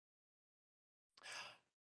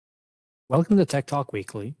Welcome to Tech Talk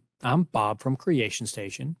Weekly. I'm Bob from Creation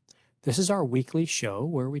Station. This is our weekly show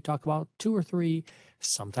where we talk about two or three,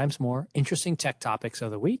 sometimes more, interesting tech topics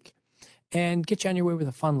of the week and get you on your way with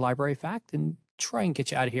a fun library fact and try and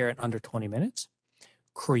get you out of here in under 20 minutes.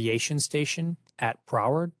 Creation Station at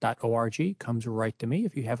broward.org comes right to me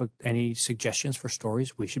if you have any suggestions for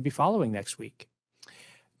stories we should be following next week.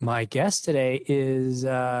 My guest today is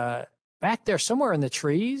back there somewhere in the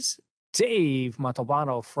trees. Dave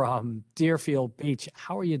Montalbano from Deerfield Beach.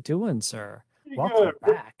 How are you doing, sir? Pretty Welcome good.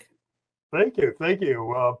 back. Thank you. Thank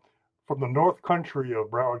you. From the North Country of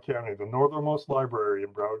Broward County, the northernmost library in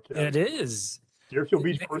Broward County. It is. Deerfield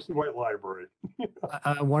Beach Percy White Library.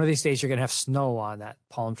 One of these days, you're going to have snow on that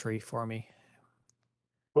palm tree for me.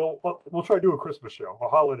 Well, we'll try to do a Christmas show, a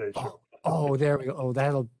holiday show. Oh, there we go. Oh,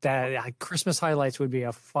 that Christmas highlights would be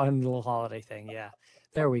a fun little holiday thing. Yeah,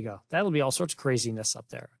 there we go. That'll be all sorts of craziness up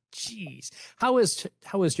there. Jeez, how is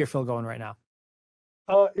Deerfield going right now?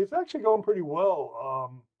 It's actually going pretty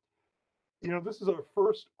well. This is our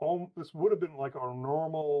first this would have been like our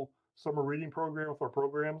normal summer reading program with our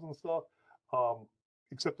programs and stuff.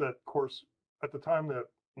 Except that, of course, at the time that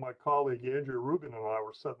my colleague Andrew Rubin and I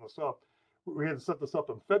were setting this up, we had to set this up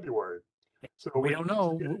in February. So we don't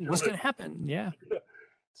know what's going to happen. Yeah.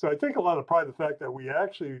 So I think a lot of probably the fact that we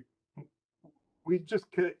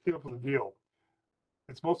just came up with a deal.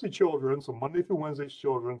 It's mostly children, so Monday through Wednesday's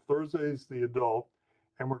children, Thursday's the adult,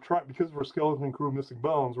 and we're trying, because we're Skeleton Crew Missing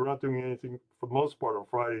Bones, we're not doing anything for the most part on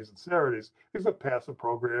Fridays and Saturdays, except passive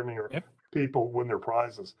programming or people win their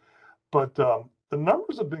prizes. But the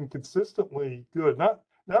numbers have been consistently good, not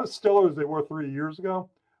as stellar as they were 3 years ago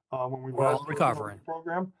when we last recovering the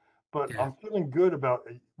program. But I'm feeling good about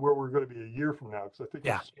where we're going to be a year from now, because I think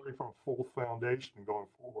we're starting from a full foundation going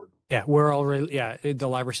forward. Yeah, we're already, the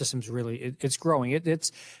library system's really, it's growing.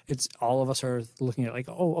 It's all of us are looking at like,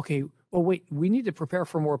 oh, okay, well, wait, we need to prepare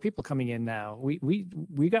for more people coming in now.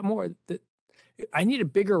 We got more. I need a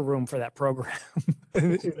bigger room for that program.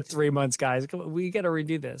 3 months, guys. Come on, we got to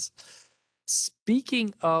redo this.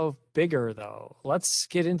 Speaking of bigger, though, let's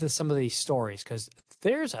get into some of these stories because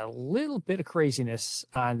there's a little bit of craziness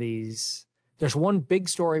on these. There's one big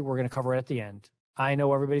story we're going to cover it at the end. I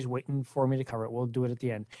know everybody's waiting for me to cover it. We'll do it at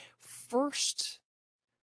the end. First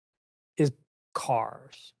is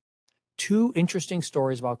cars. Two interesting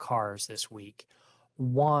stories about cars this week.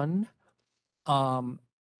 One, how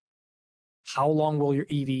long will your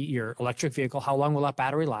EV, your electric vehicle, how long will that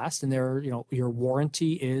battery last? And your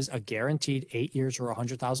warranty is a guaranteed 8 years or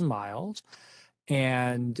 100,000 miles.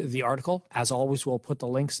 And the article, as always, we'll put the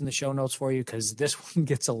links in the show notes for you because this one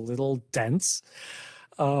gets a little dense.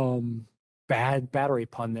 Bad battery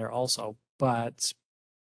pun there also, but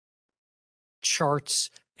charts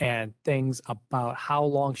and things about how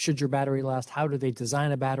long should your battery last? How do they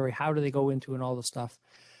design a battery? How do they go into and all the stuff?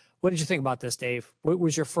 What did you think about this, Dave? What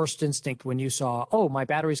was your first instinct when you saw, oh, my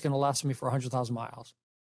battery's going to last me for 100,000 miles?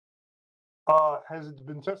 Has it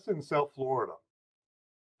been tested in South Florida?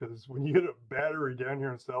 Because when you get a battery down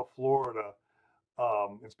here in South Florida,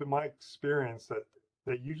 it's been my experience that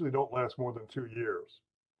they usually don't last more than 2 years.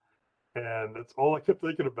 And that's all I kept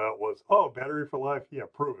thinking about was, oh, battery for life. Yeah,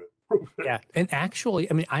 prove it. Prove it. Yeah. And actually,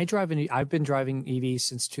 I mean, I've been driving EVs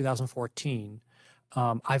since 2014.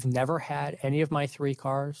 I've never had any of my 3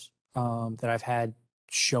 cars that I've had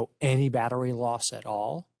show any battery loss at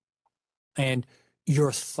all. And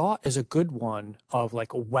your thought is a good one of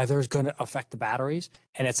like weather's going to affect the batteries.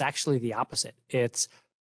 And it's actually the opposite. It's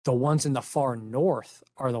the ones in the far north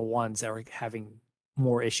are the ones that are having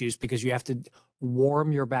more issues because you have to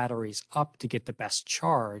warm your batteries up to get the best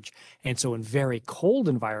charge. And so in very cold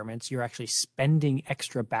environments, you're actually spending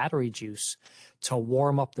extra battery juice to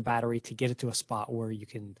warm up the battery to get it to a spot where you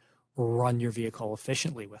can run your vehicle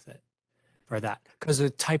efficiently with it for that. Because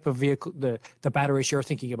the type of vehicle, the batteries you're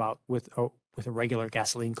thinking about with a regular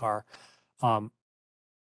gasoline car run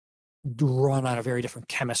on a very different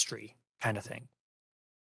chemistry kind of thing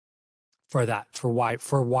for that, for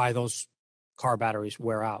why those car batteries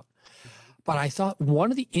wear out. But I thought one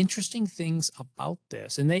of the interesting things about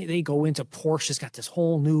this, and they go into Porsche's got this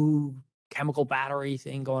whole new chemical battery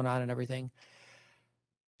thing going on and everything.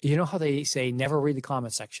 You know how they say never read the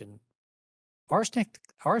comment section? Ars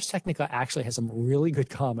Technica actually has some really good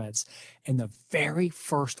comments. And the very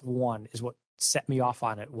first one is what set me off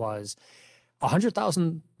on it was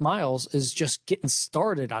 100,000 miles is just getting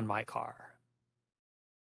started on my car.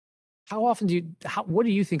 How often what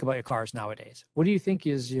do you think about your cars nowadays? What do you think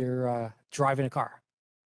is your driving a car?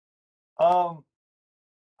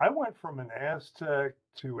 I went from an Aztec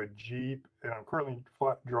to a Jeep, and I'm currently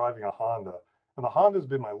driving a Honda. And the Honda's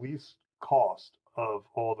been my least cost of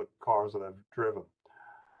all the cars that I've driven.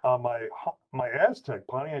 My Aztec,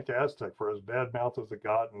 Pontiac Aztec, for as bad mouth as it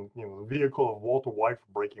got, and the vehicle of Walter White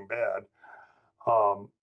from Breaking Bad, um,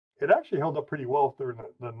 it actually held up pretty well during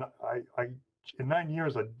I in 9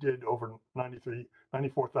 years I did over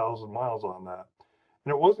 94,000 miles on that,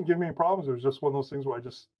 and it wasn't giving me any problems. It was just one of those things where I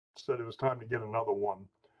just said it was time to get another one.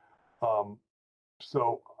 Um,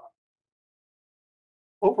 so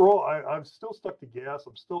overall, I've still stuck to gas.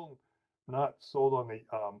 I'm still not sold on the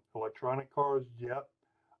electronic cars yet.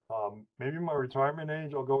 Maybe my retirement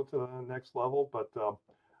age, I'll go to the next level, but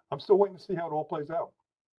I'm still waiting to see how it all plays out.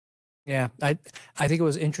 Yeah, I think it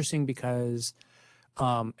was interesting because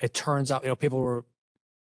it turns out, people were,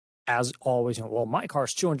 as always, well, my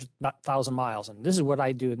car's 200,000 miles and this is what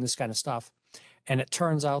I do and this kind of stuff. And it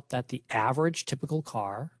turns out that the average typical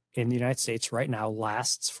car in the United States right now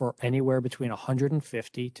lasts for anywhere between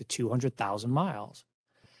 150 to 200,000 miles.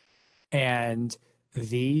 And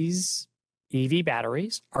these EV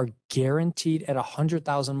batteries are guaranteed at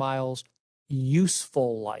 100,000 miles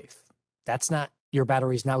useful life. That's not your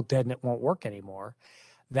battery's now dead and it won't work anymore.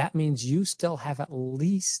 That means you still have at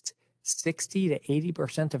least 60 to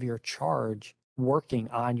 80% of your charge working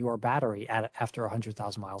on your battery after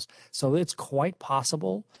 100,000 miles. So it's quite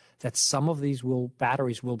possible that some of these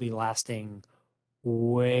batteries will be lasting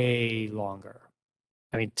way longer.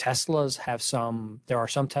 I mean, there are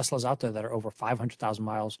some Teslas out there that are over 500,000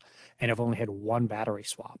 miles and have only had one battery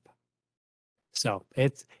swap. So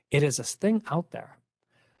it is a thing out there.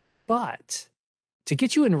 But to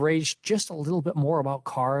get you enraged just a little bit more about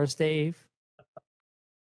cars, Dave,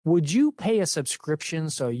 would you pay a subscription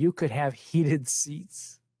so you could have heated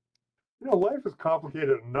seats? Life is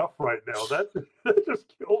complicated enough right now. That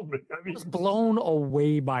just killed me. I I mean, was blown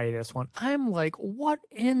away by this one. I'm like, what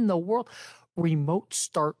in the world? Remote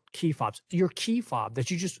start key fobs. Your key fob that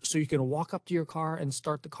so you can walk up to your car and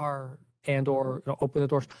start the car and or open the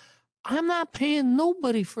doors. I'm not paying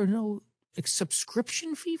nobody for no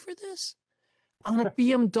subscription fee for this on a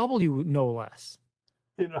BMW, no less.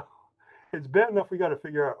 you know, it's bad enough we got to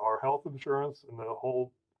figure out our health insurance and the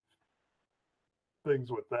whole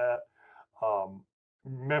things with that.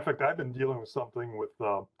 Matter of fact, I've been dealing with something with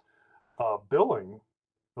billing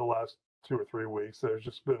the last 2 or 3 weeks. There's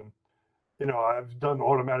just been, I've done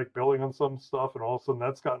automatic billing on some stuff, and all of a sudden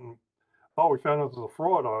that's gotten, oh, we found out there's a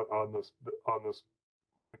fraud on this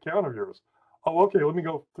account of yours. Oh, okay, let me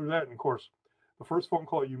go through that. And of course, the first phone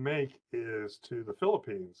call you make is to the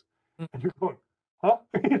Philippines, and you're going, huh?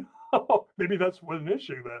 Maybe that's an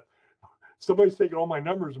issue that somebody's taking all my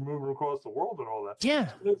numbers and moving them across the world and all that. Yeah.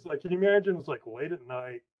 It's like, can you imagine? It's like late at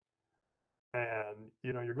night, and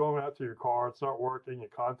you're going out to your car, it's not working. You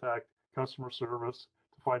contact customer service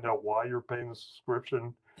to find out why you're paying the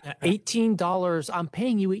subscription. $18. I'm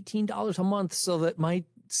paying you $18 a month so that my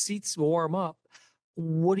seats warm up.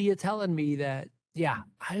 What are you telling me that? Yeah,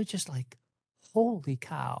 I was just like, holy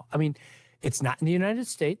cow. I mean, it's not in the United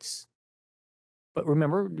States, but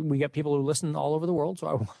remember, we got people who listen all over the world.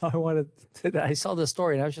 So I saw this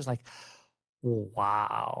story and I was just like,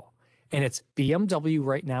 wow. And it's BMW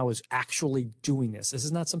right now is actually doing this. This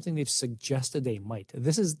is not something they've suggested they might.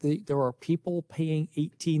 There are people paying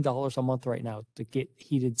 $18 a month right now to get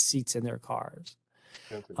heated seats in their cars.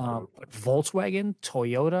 But Volkswagen,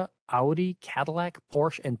 Toyota, Audi, Cadillac,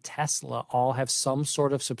 Porsche, and Tesla all have some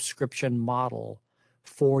sort of subscription model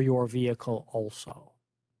for your vehicle also.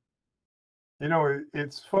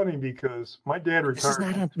 It's funny because my dad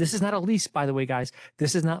retired. This is not a lease, by the way, guys.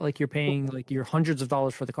 This is not like you're paying like your hundreds of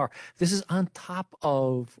dollars for the car. This is on top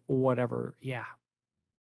of whatever. Yeah.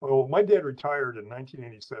 Well, my dad retired in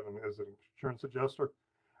 1987 as an insurance adjuster,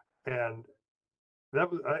 and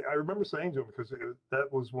I remember saying to him, because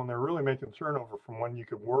that was when they're really making turnover from when you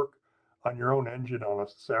could work on your own engine on a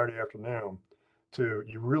Saturday afternoon to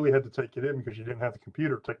you really had to take it in because you didn't have the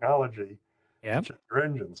computer technology to check your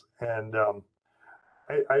engines. And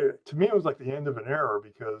to me, it was like the end of an era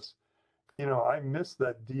because, I miss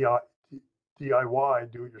that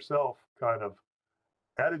DIY, do it yourself kind of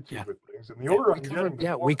attitude with things. And the older I'm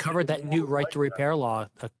getting, we covered that new right to repair law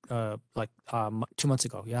 2 months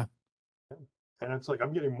ago. Yeah. And it's like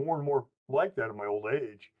I'm getting more and more like that in my old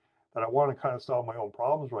age, that I want to kind of solve my own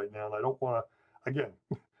problems right now. And I don't want to, again,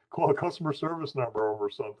 call a customer service number over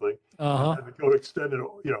something and have it go extended,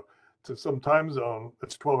 to some time zone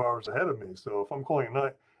that's 12 hours ahead of me. So if I'm calling at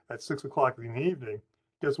night at 6 o'clock in the evening,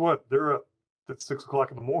 guess what? They're up at 6 o'clock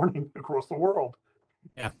in the morning across the world.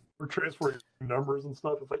 Yeah. We're transferring numbers and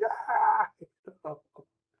stuff. It's like,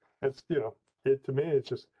 it's, to me, it's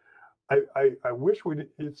just, I wish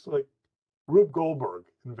it's like Rube Goldberg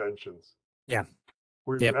inventions. Yeah.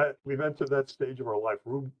 Yep. We've entered that stage of our life.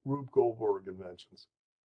 Rube Goldberg inventions.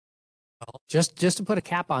 Well, just to put a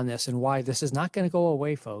cap on this and why this is not going to go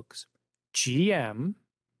away, folks. GM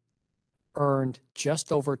earned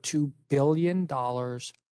just over $2 billion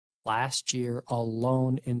last year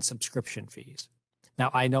alone in subscription fees.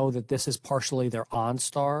 Now, I know that this is partially their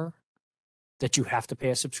OnStar that you have to pay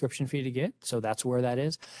a subscription fee to get. So that's where that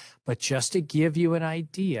is. But just to give you an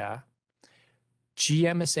idea,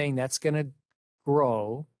 GM is saying that's going to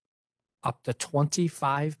grow up to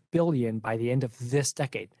 25 billion by the end of this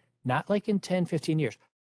decade. Not like in 10, 15 years,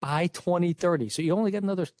 by 2030. So you only get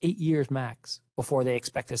another 8 years max before they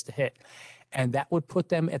expect this to hit. And that would put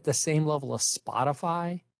them at the same level of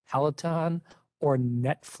Spotify, Peloton, or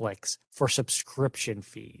Netflix for subscription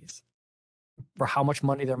fees, for how much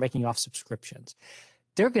money they're making off subscriptions.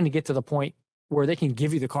 They're going to get to the point where they can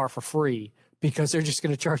give you the car for free because they're just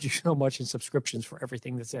going to charge you so much in subscriptions for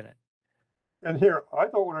everything that's in it. And here, I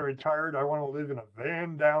thought when I retired, I want to live in a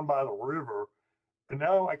van down by the river. And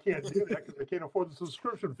now I can't do that because I can't afford the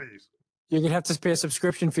subscription fees. You're going to have to pay a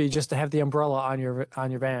subscription fee just to have the umbrella on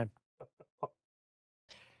your van.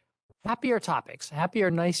 Happier topics, happier,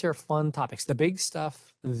 nicer, fun topics. The big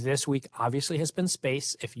stuff this week obviously has been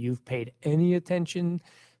space. If you've paid any attention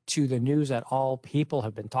to the news at all, people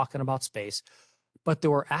have been talking about space. But there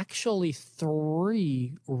were actually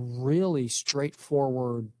 3 really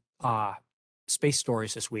straightforward space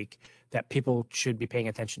stories this week that people should be paying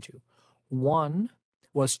attention to. One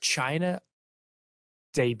was China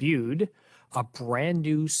debuted a brand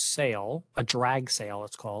new sail, a drag sail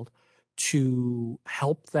it's called, to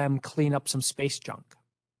help them clean up some space junk.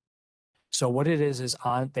 So what it is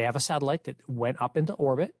they have a satellite that went up into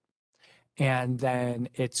orbit, and then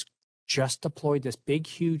it's just deployed this big,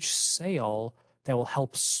 huge sail that will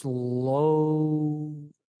help slow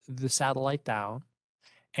the satellite down.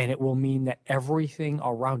 And it will mean that everything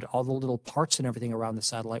around it, all the little parts and everything around the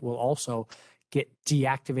satellite, will also get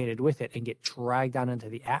deactivated with it and get dragged down into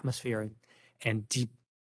the atmosphere and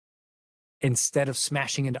instead of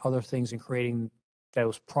smashing into other things and creating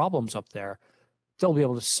those problems up there, they'll be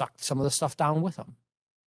able to suck some of the stuff down with them.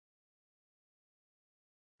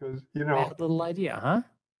 Because, Bad little idea, huh?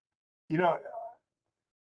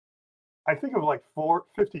 I think of like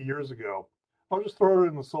 50 years ago, I'll just throw it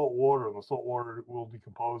in the salt water and the salt water will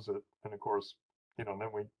decompose it. And of course, then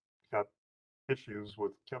we got issues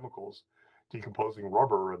with chemicals decomposing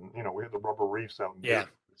rubber, and we had the rubber reefs out in and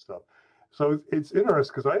stuff. So it's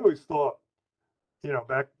interesting because I always thought,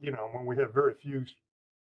 back, when we had very few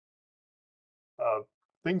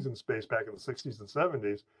things in space back in the 60s and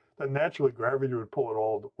 70s, that naturally gravity would pull it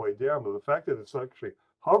all the way down. But the fact that it's actually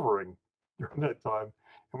hovering during that time,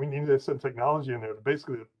 and we need to have some technology in there to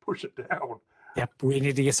basically push it down. Yep, we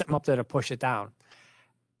need to get something up there to push it down.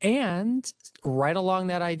 And right along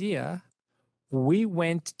that idea, we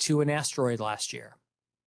went to an asteroid last year.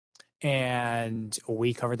 And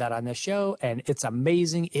we covered that on this show, and it's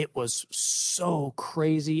amazing. It was so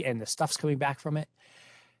crazy, and the stuff's coming back from it.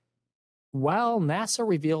 Well, NASA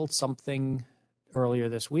revealed something earlier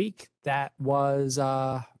this week that was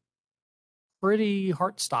pretty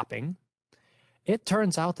heart-stopping. It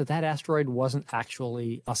turns out that asteroid wasn't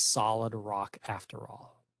actually a solid rock after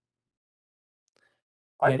all.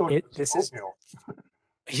 I thought it was oatmeal.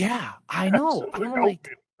 Yeah, I know. I'm like,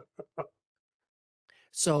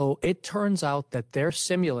 so it turns out that their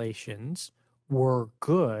simulations were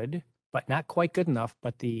good, but not quite good enough.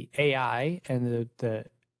 But the AI and the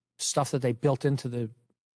stuff that they built into the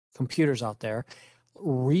computers out there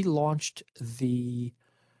relaunched the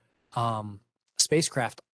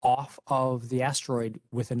spacecraft off of the asteroid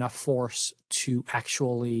with enough force to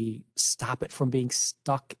actually stop it from being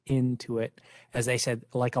stuck into it, as they said,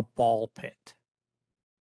 like a ball pit,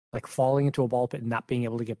 like falling into a ball pit and not being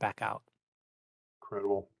able to get back out.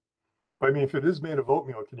 Incredible. But I mean, if it is made of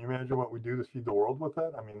oatmeal, can you imagine what we do to feed the world with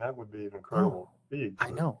that? I mean, that would be an incredible feed. I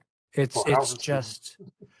know. It's just,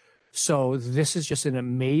 so this is just an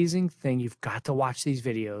amazing thing. You've got to watch these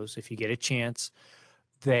videos if you get a chance.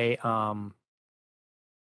 They,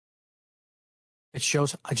 it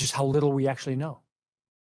shows just how little we actually know.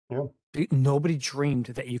 Yeah. Nobody dreamed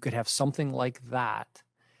that you could have something like that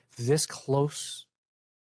this close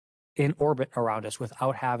in orbit around us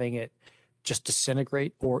without having it just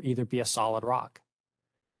disintegrate or either be a solid rock.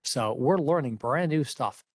 So we're learning brand new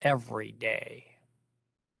stuff every day.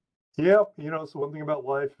 Yeah, so one thing about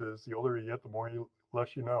life is the older you get, the less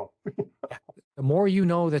you know. The more you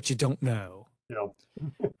know that you don't know. Yeah.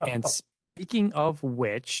 And speaking of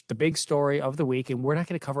which, the big story of the week, and we're not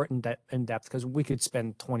going to cover it in depth because we could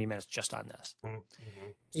spend 20 minutes just on this,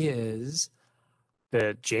 is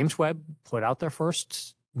the James Webb put out their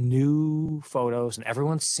first new photos, and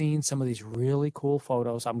everyone's seen some of these really cool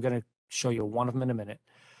photos. I'm going to show you one of them in a minute.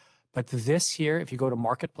 But this here, if you go to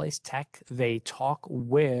Marketplace Tech, they talk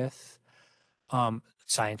with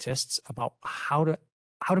scientists about how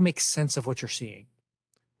to make sense of what you're seeing,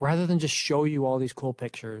 rather than just show you all these cool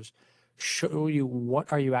pictures. Show you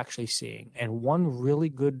what are you actually seeing. And one really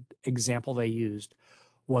good example they used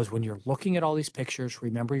was when you're looking at all these pictures,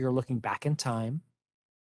 remember you're looking back in time.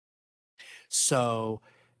 So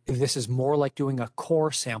this is more like doing a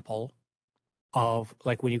core sample of,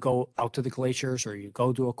 like, when you go out to the glaciers or you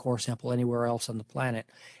go do a core sample anywhere else on the planet.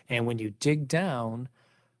 And when you dig down,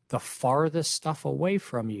 the farthest stuff away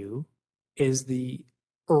from you is the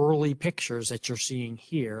early pictures that you're seeing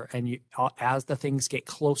here. And you, as the things get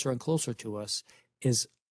closer and closer to us, is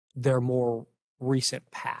their more recent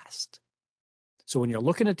past. So when you're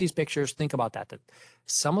looking at these pictures, think about that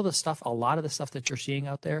some of the stuff, a lot of the stuff that you're seeing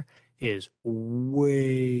out there is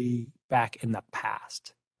way back in the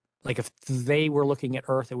past. Like if they were looking at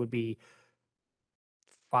Earth, it would be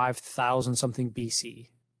 5,000 something BC.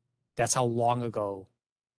 That's how long ago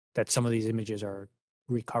that some of these images are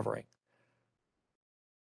recovering.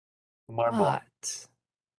 But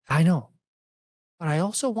I know. But I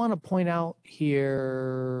also want to point out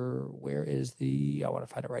here, where is I want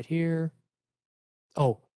to find it right here.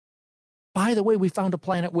 Oh, by the way, we found a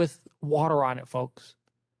planet with water on it, folks.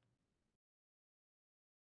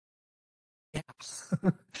 Yeah.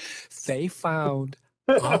 They found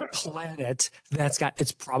a planet that's got,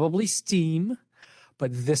 it's probably steam,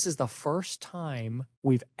 but this is the first time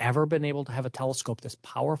we've ever been able to have a telescope that's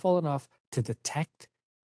powerful enough to detect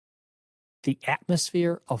the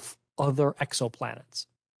atmosphere of other exoplanets.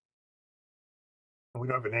 We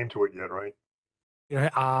don't have a name to it yet, right?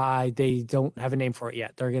 They don't have a name for it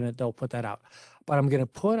yet. They'll put that out. But I'm gonna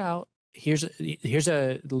put out, here's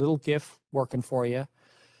a little GIF working for you.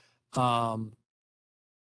 That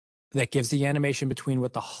gives the animation between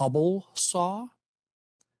what the Hubble saw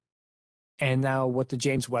and now what the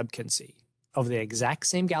James Webb can see of the exact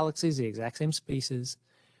same galaxies, the exact same species,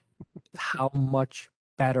 how much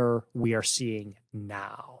better we are seeing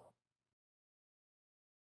now.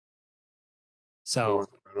 So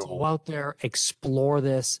go out there, explore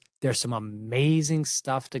this. There's some amazing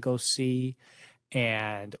stuff to go see.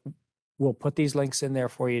 And we'll put these links in there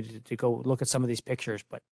for you to go look at some of these pictures,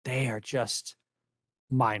 but they are just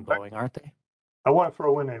mind-blowing, aren't they? I want to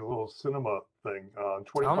throw in a little cinema thing.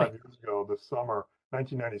 25 years ago, this summer,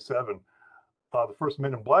 1997, the first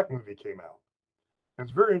Men in Black movie came out. And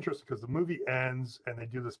it's very interesting because the movie ends and they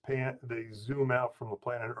do this they zoom out from the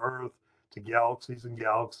planet Earth to galaxies and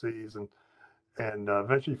galaxies, and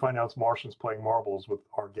eventually you find out it's Martians playing marbles with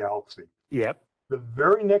our galaxy. Yep. The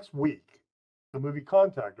very next week, the movie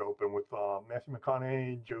Contact opened with Matthew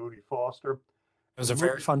McConaughey, Jodie Foster. It was a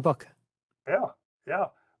very fun book. Yeah, yeah.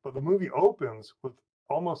 But the movie opens with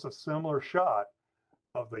almost a similar shot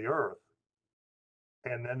of the Earth.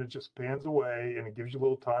 And then it just pans away and it gives you a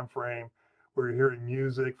little time frame where you're hearing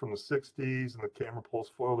music from the 60s and the camera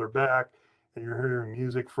pulls farther back and you're hearing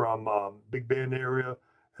music from big band area.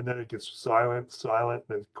 And then it gets silent, and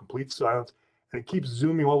then complete silence. And it keeps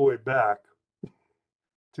zooming all the way back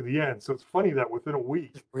to the end. So it's funny that within a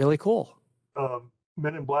week, it's really cool.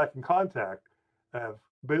 Men in Black and Contact have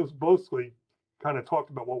basically kind of talked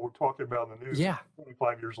about what we're talking about in the news.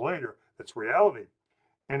 25 years later, it's reality.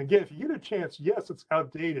 And again, if you get a chance, yes, it's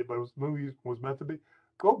outdated, but the movie was meant to be.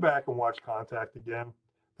 Go back and watch Contact again.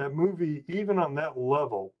 That movie, even on that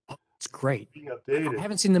level, it's great. Being outdated. I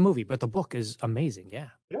haven't seen the movie, but the book is amazing. Yeah.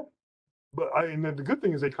 Yeah. But and the good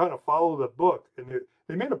thing is they kind of follow the book, and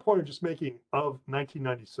they made a point of just making of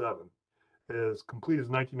 1997 as complete as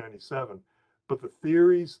 1997. But the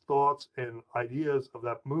theories, thoughts, and ideas of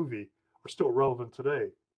that movie are still relevant today.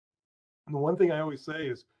 And the one thing I always say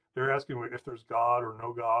is they're asking if there's God or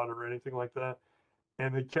no God or anything like that.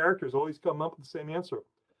 And the characters always come up with the same answer.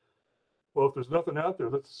 Well, if there's nothing out there,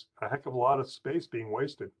 that's a heck of a lot of space being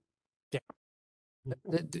wasted. Yeah.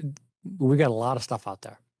 We got a lot of stuff out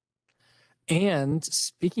there. And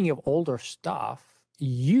speaking of older stuff,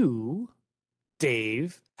 you,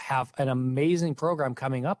 Dave, have an amazing program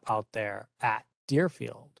coming up out there at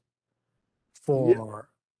Deerfield for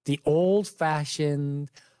the old-fashioned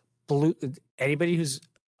blue. Anybody who's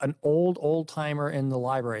an old timer in the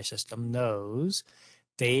library system knows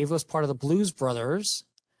Dave was part of the Blues Brothers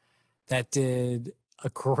that did a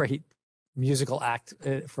great musical act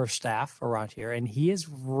for staff around here, and he is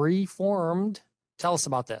reformed. Tell us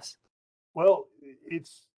about this. Well,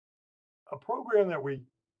 it's a program that we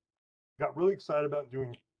got really excited about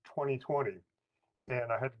doing 2020.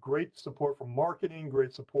 and I had great support from marketing,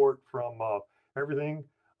 great support from everything.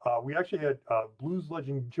 We actually had blues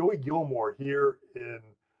legend Joey Gilmore here in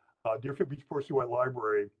Deerfield Beach Percy White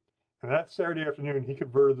Library, and that Saturday afternoon, he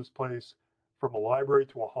converted this place from a library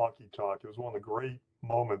to a honky tonk. It was one of the great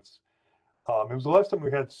moments. It was the last time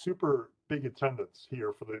we had super big attendance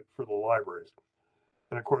here for the libraries.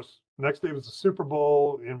 And of course, next day was the Super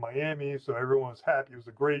Bowl in Miami, so everyone was happy. It was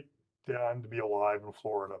a great time to be alive in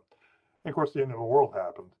Florida. And of course, the end of the world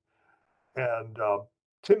happened. And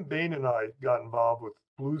Tim Bain and I got involved with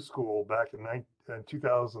Blues School back in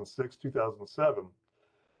 2006, 2007.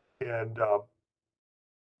 And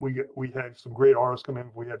we had some great artists come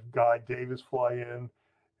in. We had Guy Davis fly in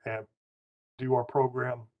and do our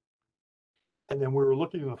program. And then we were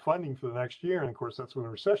looking at the funding for the next year. And of course, that's when the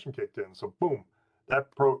recession kicked in. So boom,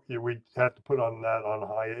 we had to put on that on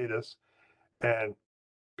hiatus. And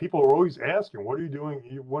people are always asking, what are you doing?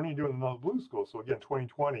 When are you doing another blues school? So again,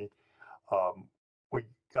 2020, we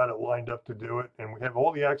got it lined up to do it, and we have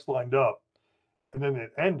all the acts lined up, and then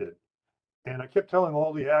it ended. And I kept telling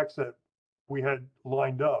all the acts that we had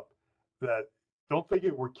lined up that don't think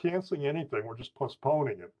we're canceling anything, we're just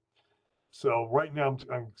postponing it. So right now,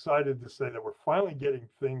 I'm excited to say that we're finally getting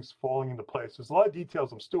things falling into place. There's a lot of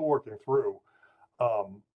details I'm still working through.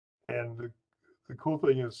 And the cool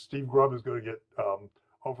thing is Steve Grubb is going to get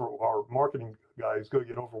our marketing guy is going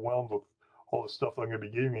to get overwhelmed with all the stuff I'm going to be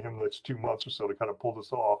giving him the next 2 months or so to kind of pull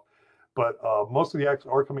this off. But most of the acts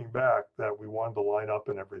are coming back that we wanted to line up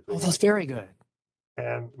and everything. Oh, that's very good.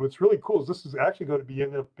 And what's really cool is this is actually going to be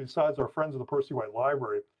besides our friends of the Percy White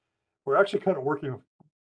Library, we're actually kind of working in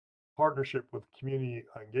partnership with community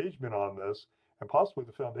engagement on this, and possibly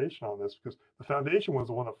the foundation on this, because the foundation was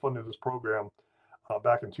the one that funded this program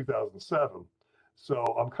back in 2007. So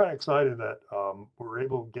I'm kind of excited that we're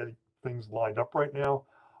able to get things lined up right now.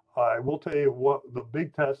 I will tell you what the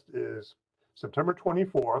big test is September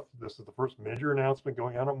 24th. This is the first major announcement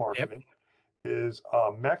going out on marketing. Yep. Is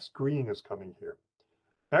Max Green is coming here.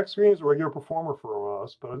 Max Green is a regular performer for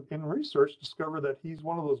us, but in research discovered that he's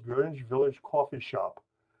one of those Greenwich Village coffee shop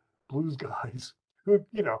blues guys who,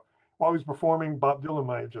 while he's performing, Bob Dylan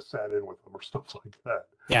might have just sat in with him or stuff like that.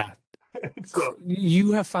 Yeah. So,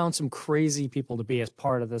 you have found some crazy people to be as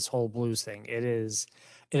part of this whole blues thing. It is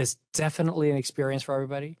definitely an experience for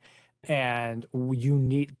everybody, and you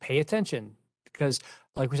need to pay attention because,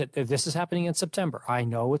 like we said, if this is happening in September, I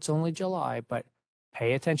know it's only July, but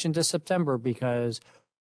pay attention to September because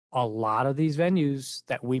a lot of these venues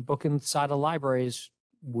that we book inside of libraries,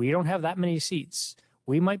 we don't have that many seats.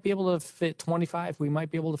 We might be able to fit 25. We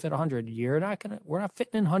might be able to fit 100. We're not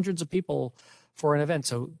fitting in hundreds of people for an event.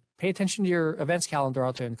 So pay attention to your events calendar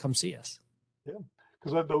out there and come see us. Yeah,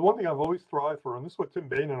 because the one thing I've always thrived for, and this is what Tim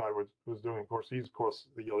Bain and I was doing. Of course, he's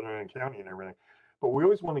the Illinois County and everything, but we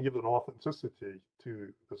always want to give an authenticity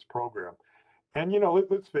to this program. And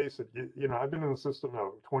let's face it. I've been in the system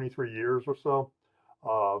now 23 years or so,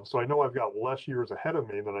 so I know I've got less years ahead of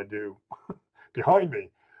me than I do behind me.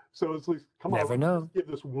 So it's like, come Never on, know. let's give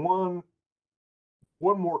this one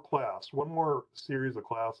more class, one more series of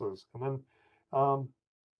classes, and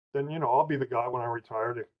then I'll be the guy when I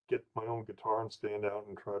retire to get my own guitar and stand out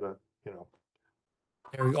and try to,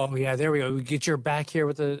 There we go. Oh yeah, there we go. We get your back here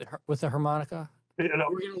with the harmonica.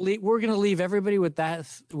 We're gonna leave everybody with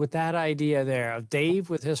that idea there of Dave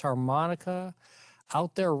with his harmonica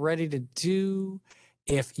out there ready to do.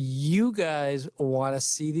 If you guys want to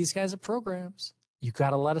see these kinds of programs, you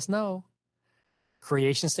got to let us know.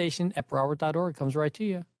 CreationStation@broward.org comes right to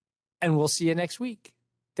you. And we'll see you next week.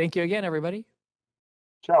 Thank you again, everybody.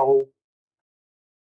 Ciao.